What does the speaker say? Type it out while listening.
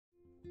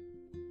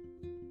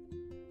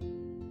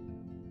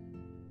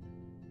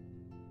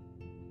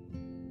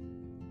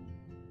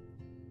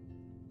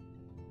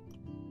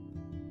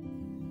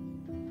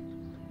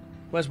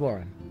Where's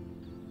Warren?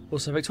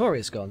 Also,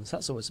 Victoria's gone, so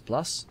that's always a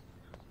plus.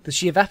 Did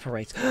she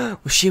evaporate?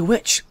 Was she a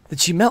witch? Did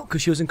she melt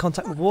because she was in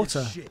contact with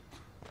water?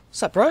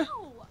 What's up, bro?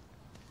 Ow!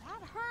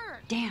 That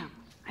hurt. Damn,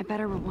 I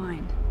better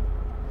rewind.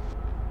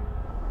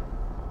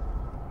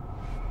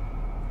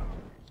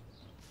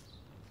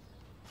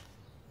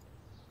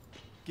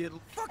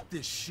 Fuck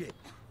this shit.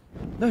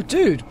 No,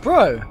 dude,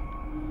 bro.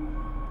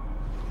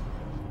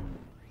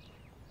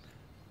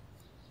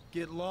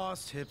 Get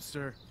lost,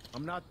 hipster.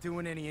 I'm not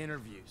doing any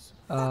interviews.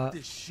 Fuck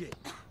this shit.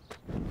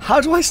 How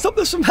do I stop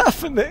this from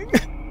happening?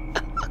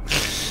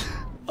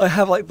 I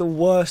have like the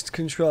worst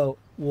control.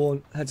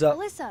 Warn, heads up.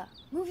 Alyssa,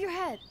 move your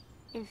head.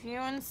 If you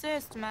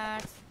insist,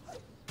 Max.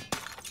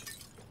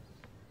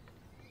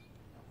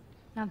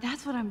 Now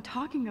that's what I'm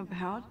talking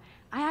about.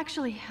 I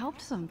actually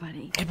helped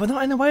somebody. Yeah, but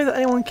not in a way that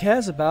anyone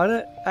cares about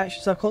it.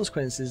 Actions have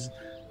consequences.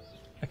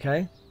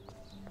 Okay.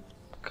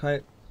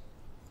 Okay.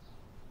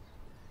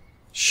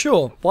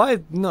 Sure, why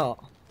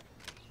not?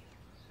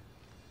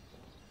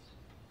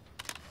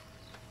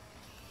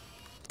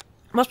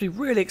 It must be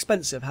really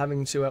expensive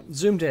having to...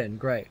 zoomed in,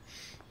 great.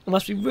 It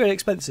must be really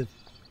expensive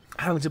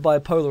having to buy a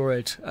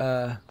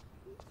Polaroid,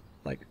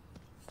 like...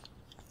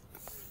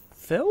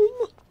 film?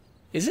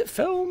 Is it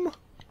film?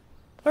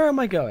 Where am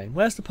I going?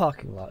 Where's the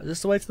parking lot? Is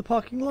this the way to the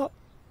parking lot?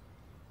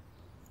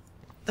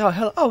 Oh,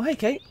 hello. Oh, hey,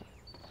 Kate.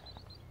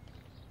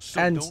 So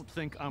And- don't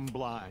think I'm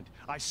blind.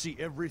 I see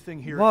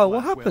everything here. Wow, at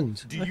what Blackwell.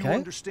 happened? Do you Okay.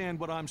 understand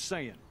what I'm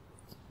saying?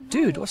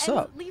 Dude, No, what's and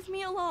up? Leave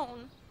me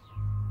alone.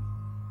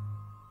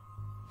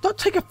 Don't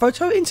take a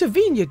photo,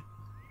 intervene, you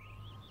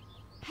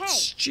Hey,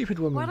 stupid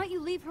why woman. don't you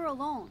leave her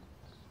alone?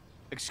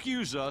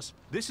 Excuse us.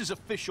 This is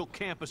official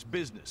campus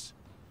business.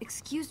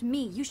 Excuse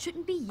me, you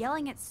shouldn't be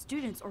yelling at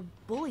students or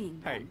bullying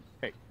them.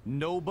 Hey,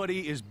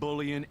 nobody is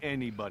bullying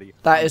anybody.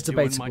 That I'm is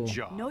doing debatable. my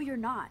job. No, you're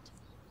not.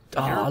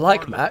 Oh, You're I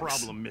like part of the Max.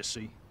 problem,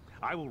 Missy.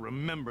 I will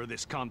remember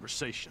this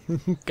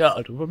conversation.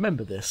 God,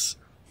 remember this.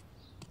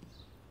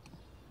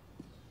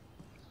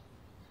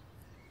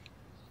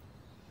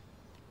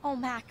 Oh,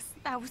 Max,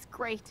 that was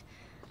great.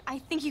 I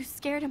think you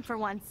scared him for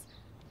once.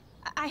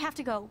 I have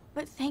to go,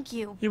 but thank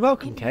you. You're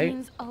welcome, it Kate.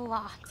 means a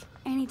lot.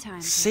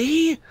 Anytime.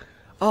 See?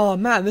 Oh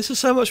man, this is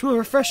so much more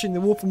refreshing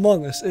than Wolf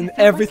Among Us. And I felt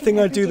like everything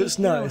an I do everyday that's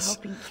hero nice,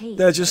 helping Kate,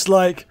 they're just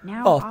like,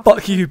 Now oh, fuck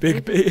Officer you,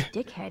 Big B.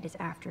 Dickhead is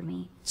after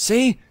me.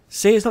 See?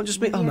 See, it's not just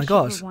me. Maybe Oh I my should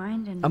god.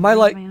 rewind and Am I mind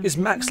like, my own is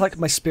Max business? like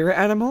my spirit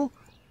animal?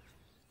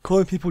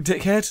 Calling people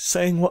dickhead,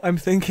 saying what I'm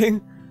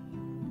thinking?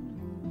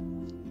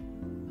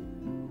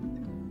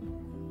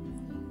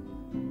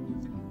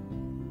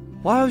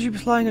 Why would you be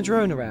flying a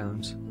drone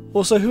around?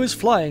 Also, who is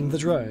flying the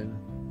drone?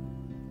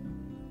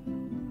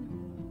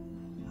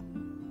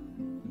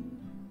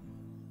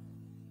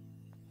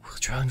 The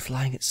drone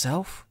flying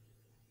itself?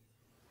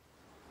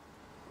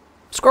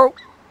 Squirrel!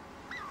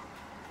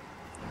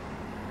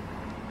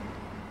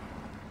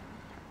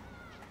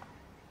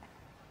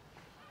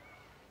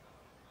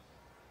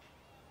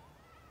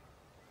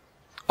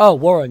 Oh,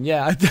 Warren,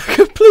 yeah, I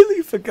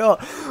completely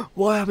forgot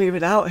why I'm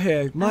even out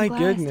here. My I'm glad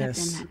goodness.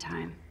 I stepped in that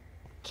time.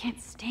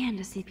 Can't stand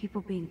to see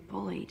people being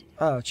bullied.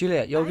 Oh,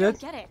 Juliet, you're I good?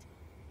 don't get it.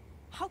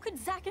 How could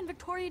Zach and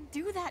Victoria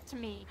do that to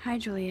me? Hi,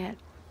 Juliet.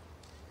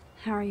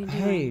 How are you doing?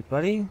 Hey,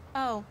 buddy.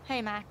 Oh,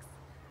 hey, Max.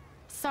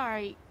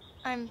 Sorry,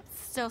 I'm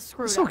still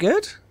screwed It's all up.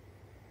 good.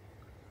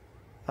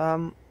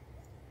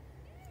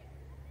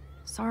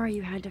 Sorry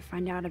you had to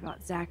find out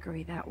about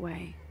Zachary that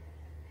way.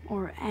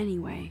 Or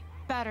anyway.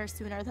 Better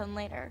sooner than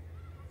later.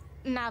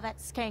 Now that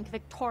skank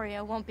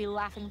Victoria won't be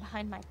laughing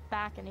behind my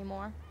back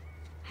anymore.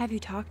 Have you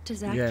talked to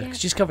Zach Yeah, yet? 'cause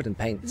she's covered in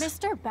paint.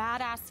 Mr.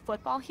 Badass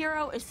Football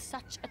Hero is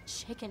such a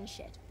chicken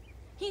shit.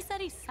 He said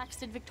he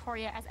sexted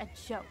Victoria as a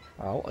joke.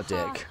 Oh, a dick.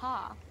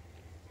 Ha ha.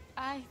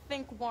 I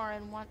think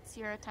Warren wants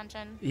your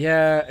attention.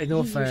 Yeah, in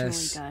all He usually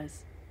fairness.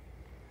 does.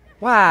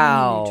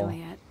 Wow. I mean it,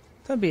 Juliet.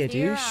 Don't be a See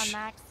you around, douche.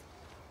 Max.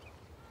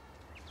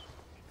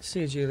 See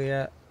you,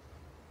 Juliet.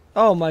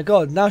 Oh my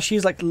god, now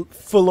she's like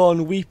full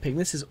on weeping.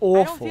 This is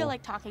awful. I don't feel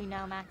like talking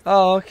now, Max.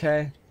 Oh,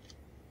 okay.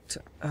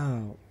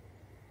 Oh.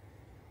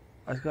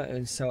 I can't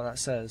even say what that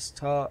says.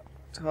 No,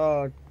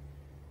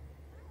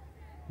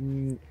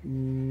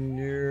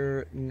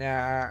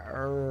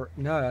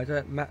 I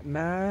don't.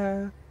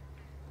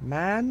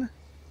 Man?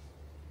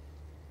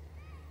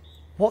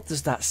 What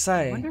does that I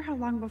say? wonder how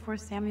long before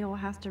Samuel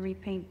has to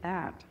repaint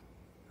that.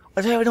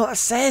 I don't even know what that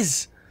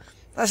says.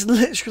 That's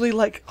literally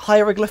like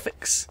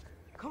hieroglyphics.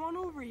 Come on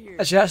over here.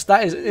 Actually,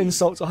 that is an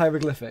insult to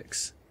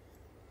hieroglyphics.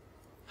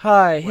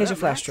 Hi, What here's your up,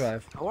 flash Max?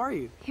 drive. How are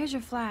you? Here's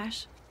your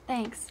flash.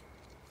 Thanks.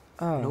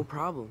 Oh, No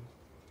problem.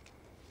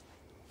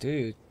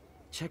 dude.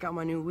 Check out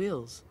my new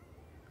wheels.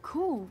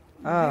 Cool.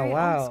 Oh, Very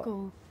wow. Old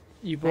school.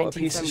 You bought a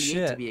piece of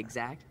 1978 to shit. be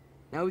exact.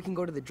 Now we can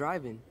go to the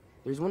drive-in.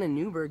 There's one in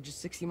Newburgh just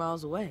 60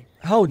 miles away.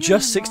 Oh, You're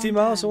just a 60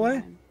 long miles time, away?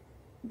 man.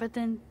 But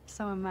then,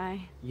 so am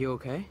I. You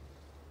okay?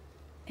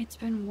 It's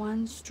been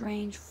one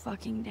strange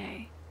fucking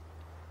day.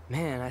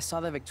 Man, I saw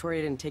that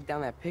Victoria didn't take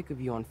down that pic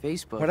of you on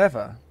Facebook.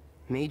 Whatever.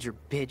 Major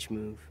bitch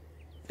move.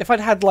 If I'd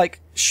had,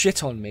 like,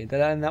 shit on me,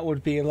 then that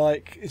would be,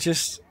 like,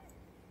 just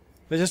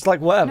They're just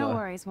like whatever. No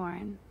worries,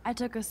 Warren. I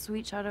took a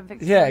sweet shot of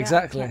Victoria. Yeah,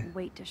 exactly. I can't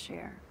wait to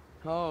share.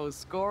 Oh,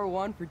 score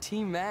 1 for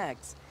Team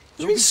Max.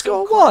 You mean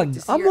score 1?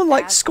 I'm on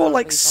like score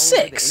like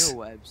 6.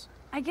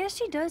 I guess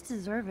she does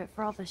deserve it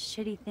for all the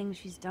shitty things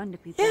she's done to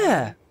people.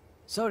 Yeah.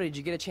 So, did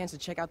you get a chance to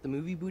check out the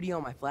movie booty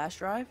on my flash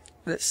drive?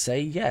 Let's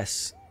say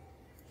yes.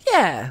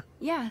 Yeah.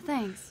 Yeah,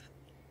 thanks.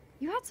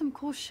 You had some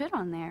cool shit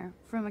on there,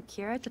 from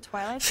Akira to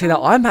Twilight See, Zone,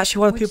 now I'm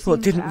actually one of the which people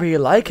that seems didn't really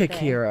like apropos today.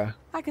 Akira.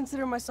 I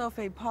consider myself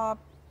a pop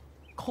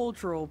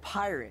cultural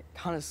pirate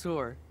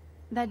connoisseur.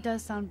 That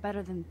does sound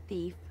better than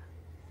thief.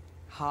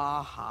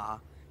 Ha ha.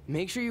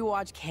 Make sure you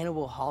watch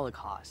Cannibal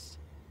Holocaust.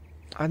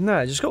 I don't know,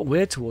 it just got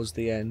weird towards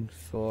the end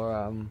for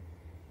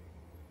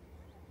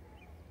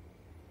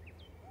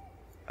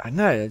I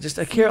know, just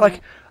Akira,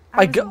 like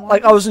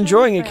I was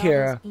enjoying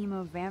Akira,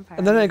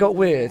 and then it got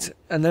weird,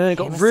 and then it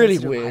got really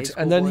weird,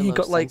 and then he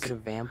got like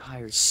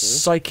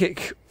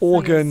psychic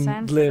organ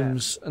sensitive.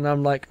 limbs, and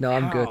I'm like, no,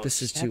 I'm good.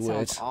 This is Ouch, too that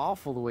weird. sounds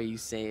awful the way you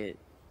say it.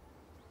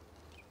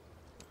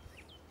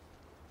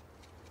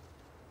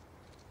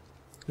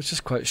 Let's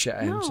just quote shit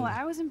names. No,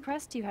 I was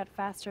impressed you had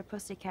faster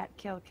Pussycat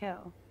Kill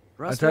Kill.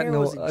 Russ don't Ware know-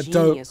 was a I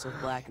don't- genius with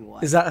black and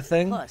white. Is that a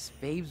thing? Plus,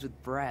 babes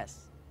with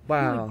breasts. He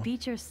Wow. would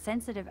beat your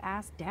sensitive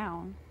ass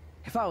down.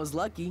 If I was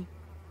lucky.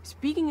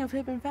 Speaking of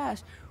hip and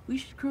fast, we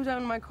should cruise out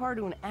in my car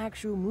to an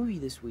actual movie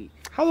this week.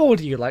 How old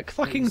are you? Like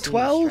fucking Maybe seem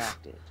 12?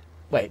 distracted.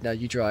 Wait, no,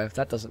 you drive.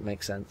 That doesn't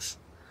make sense.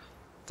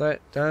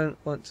 Don't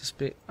want to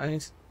speak.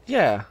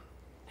 Yeah,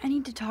 I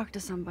need to talk to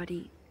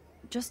somebody,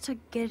 just to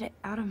get it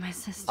out of my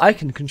system. I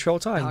can control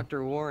time.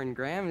 Dr. Warren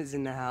Graham is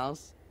in the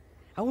house.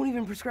 I won't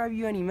even prescribe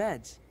you any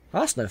meds.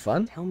 That's no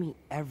fun. Tell me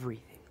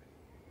everything.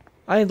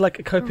 I need like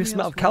a For copious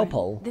amount of reals,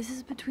 Warren, Calpol. This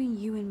is between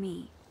you and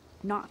me,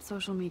 not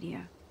social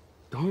media.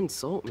 Don't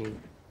insult me.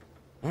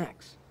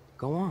 Max,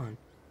 go on.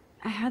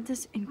 I had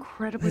this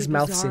incredibly His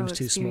mouth bizarro seems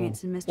too small,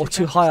 experience in Mr. or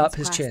too high up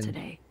Jefferson's his class chin.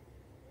 Today.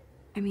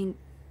 I mean,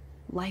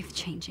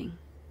 life-changing.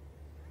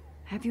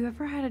 Have you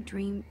ever had a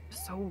dream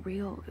so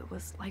real it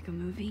was like a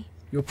movie?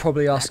 You're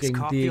probably Max asking the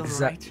Caulfield,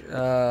 exact.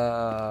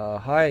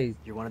 right? Hi.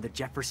 You're one of the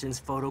Jefferson's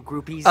photo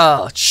groupies? Oh I'm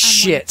one of his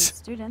shit.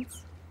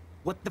 students.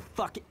 What the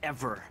fuck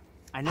ever?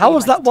 I know How you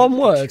was like that to take one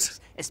word?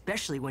 pictures,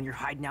 especially when you're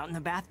hiding out in the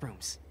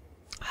bathrooms.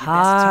 You best tell me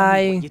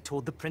Hi. what you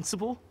told the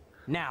principal?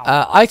 Now.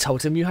 I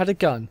told him you had a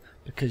gun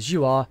because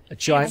you are a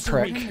giant Answer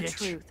me. prick. Tell him the Bitch.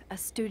 truth. A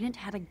student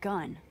had a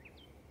gun.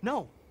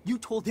 No, you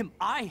told him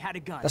I had a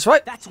gun. That's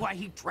right. That's why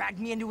he dragged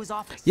me into his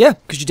office. Yeah,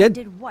 because you did.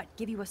 Did what?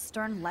 Give you a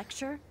stern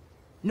lecture?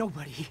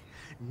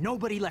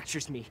 Nobody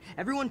lectures me.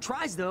 Everyone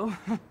tries, though.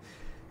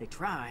 They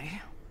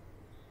try.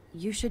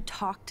 You should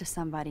talk to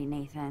somebody,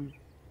 Nathan.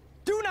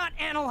 Do not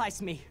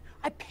analyze me.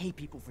 I pay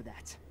people for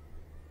that.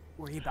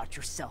 Worry about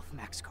yourself,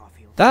 Max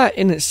Caulfield. That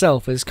in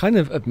itself is kind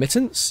of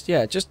admittance.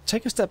 Yeah, just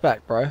take a step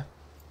back, bro.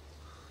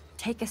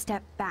 Take a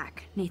step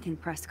back, Nathan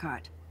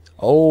Prescott.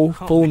 Oh,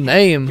 full man,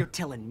 name. You're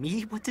telling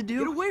me what to do?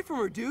 Get away from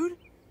her, dude!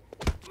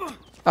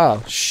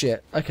 Oh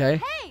shit. Okay.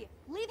 Hey,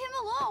 leave him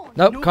alone.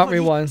 Nope, can't Nobody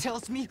rewind.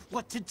 tells me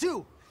what to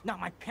do. Not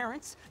my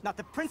parents, not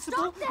the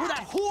principal, Stop or that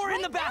that whore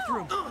in the right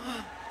now.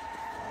 bathroom.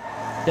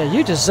 Yeah,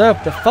 you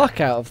deserve the fuck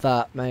out of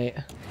that, mate.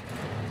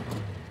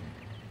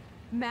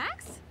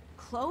 Max?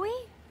 Chloe?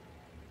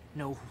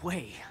 No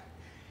way.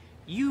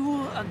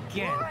 You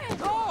again.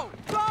 Go!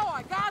 Go!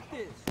 I got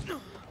this!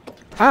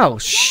 Ow,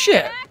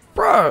 shit,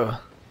 bro.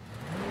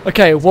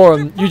 Okay,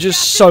 Warren, you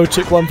just so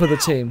took one for the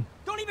team.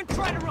 Don't even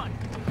try to run.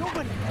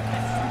 Nobody.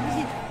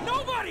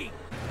 Nobody.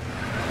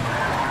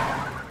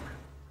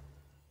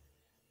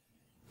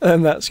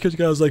 And that security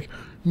guy was like,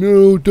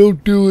 no,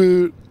 don't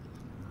do it.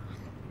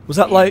 Was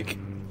that like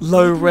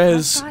low Nathan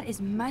res Prescott is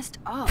messed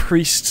up.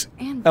 priest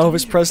and Elvis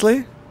dangerous.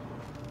 Presley?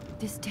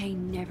 This day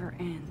never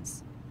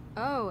ends.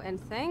 Oh, and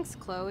thanks,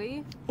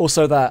 Chloe.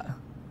 Also that.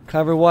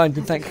 Can I rewind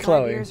and thank 5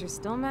 Chloe? years, you're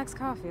still Max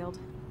Caulfield.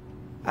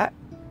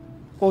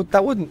 Well,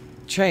 that wouldn't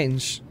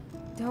change.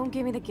 Don't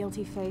give me the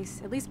guilty face.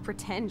 At least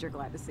pretend you're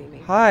glad to see me.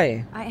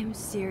 Hi. I am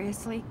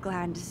seriously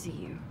glad to see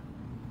you.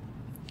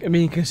 I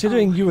mean,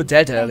 considering you were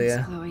dead Thanks,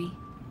 earlier. Chloe.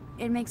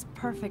 It makes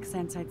perfect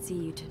sense I'd see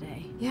you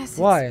today. Yes,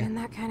 Why? it's been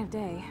that kind of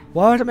day.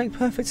 Why would it make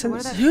perfect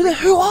what sense? are that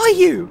Who are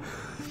you?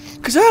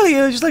 Because earlier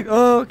it was just like,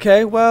 oh,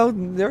 okay, well,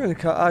 they're in the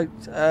car.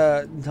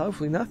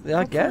 Hopefully nothing, I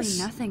Hopefully guess.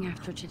 nothing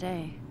after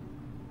today.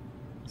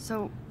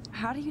 So,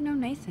 how do you know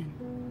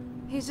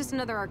Nathan? He's just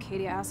another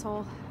Arcadia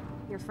asshole.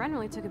 Your friend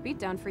really took a beat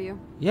down for you.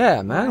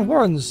 Yeah, man,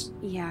 Warren's.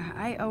 Yeah,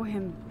 I owe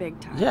him big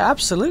time. Yeah,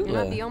 absolutely.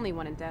 You're not the only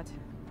one in debt.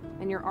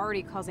 And you're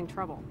already causing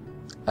trouble.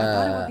 I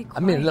thought it would be I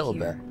mean, a quiet little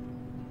here.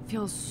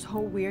 Feels so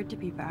weird to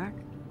be back.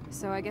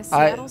 So I guess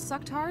I- Seattle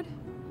sucked hard?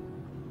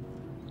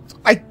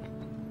 bit.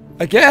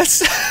 I guess.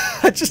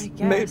 Just I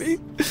guess. maybe.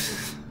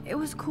 It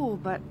was cool,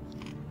 but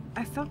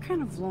I felt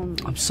kind of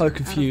lonely. I'm so out of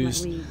my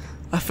confused. league.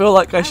 I feel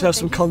like I would should have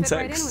think some you fit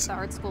right in with context. the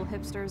art school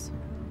hipsters.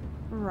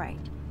 Right.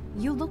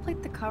 You look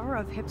like the cover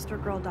of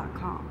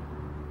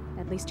hipstergirl.com.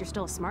 At least you're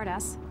still a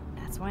smartass.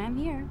 That's why I'm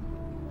here.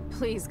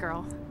 Please,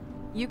 girl.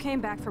 You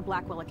came back for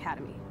Blackwell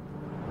Academy.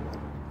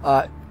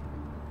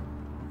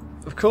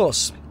 Of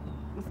course.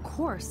 Of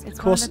course, it's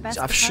Of course, one of the best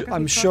I'm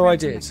photography sure I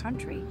programs in did. the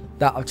country.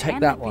 That I'll take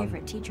And that my one.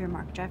 favorite teacher,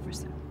 Mark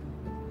Jefferson.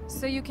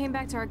 So you came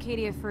back to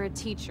Arcadia for a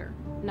teacher,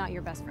 not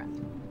your best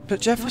friend. But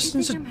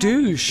Jefferson's a Don't you think I'm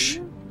happy douche.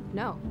 for you?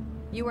 No.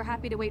 You were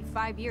happy to wait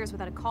 5 years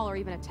without a call or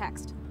even a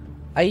text.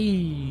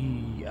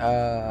 I'm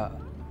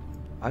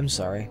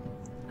sorry.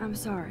 I'm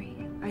sorry.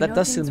 I That know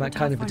does things seem were like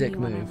kind tough of a on dick you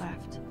when I move.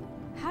 left.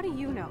 How do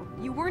you know?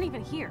 You weren't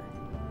even here.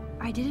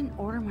 I didn't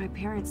order my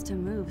parents to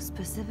move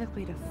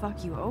specifically to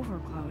fuck you over,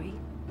 Chloe.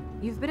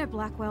 You've been at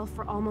Blackwell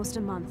for almost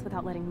a month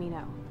without letting me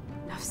know.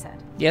 Enough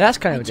said. Yeah, that's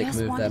kind I of a dick just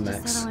move there, wanted to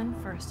Max. settle in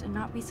first and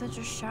not be such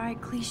a shy,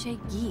 cliche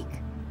geek.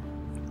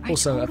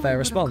 Also, a I fair totally would've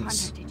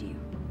response. contacted you.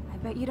 I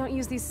bet you don't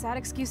use these sad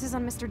excuses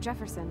on Mr.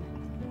 Jefferson.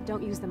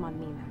 Don't use them on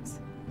me, Max.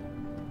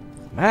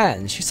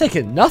 Man, she's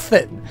taking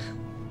nothing.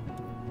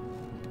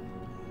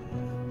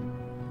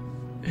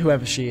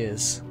 Whoever she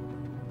is.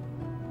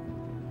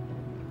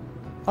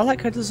 I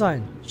like her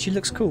design. She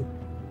looks cool.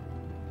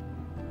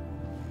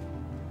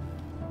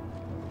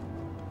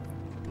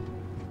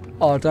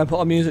 Oh, don't put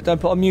on music, don't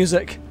put on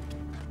music.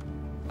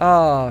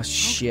 Oh,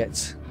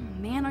 shit.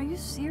 Oh, man, are you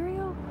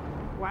serial?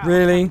 Wow,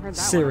 Really? haven't heard that one in a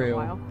Cereal.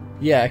 while.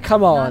 Yeah,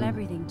 come Not on.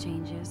 everything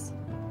changes.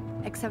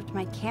 Except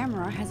my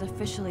camera has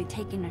officially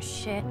taken a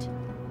shit.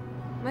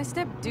 My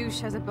step douche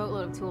has a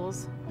boatload of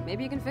tools.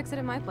 Maybe you can fix it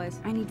at my place.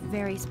 I need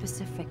very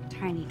specific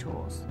tiny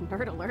tools.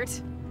 Nerd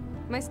alert.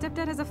 My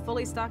stepdad has a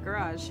fully stocked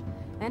garage,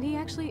 and he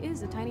actually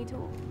is a tiny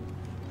tool.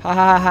 Ha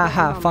ha ha Let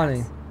ha, me know, funny.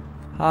 Max.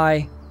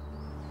 Hi.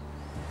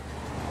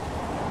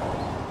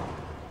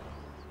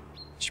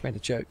 She made a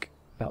joke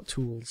about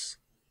tools.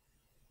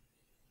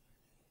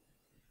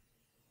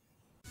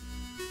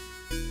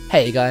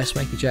 Hey guys,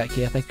 Swanky Jack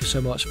here. Thank you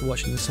so much for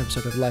watching this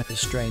episode of Life is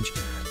Strange.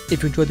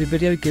 If you enjoyed the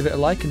video, give it a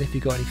like, and if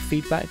you got any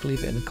feedback,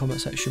 leave it in the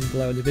comment section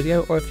below in the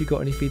video, or if you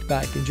got any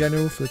feedback in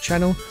general for the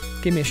channel,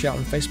 give me a shout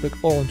on Facebook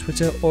or on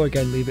Twitter, or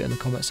again leave it in the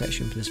comment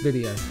section for this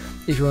video.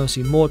 If you want to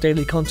see more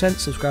daily content,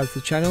 subscribe to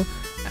the channel,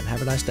 and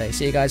have a nice day.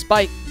 See you guys,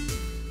 bye!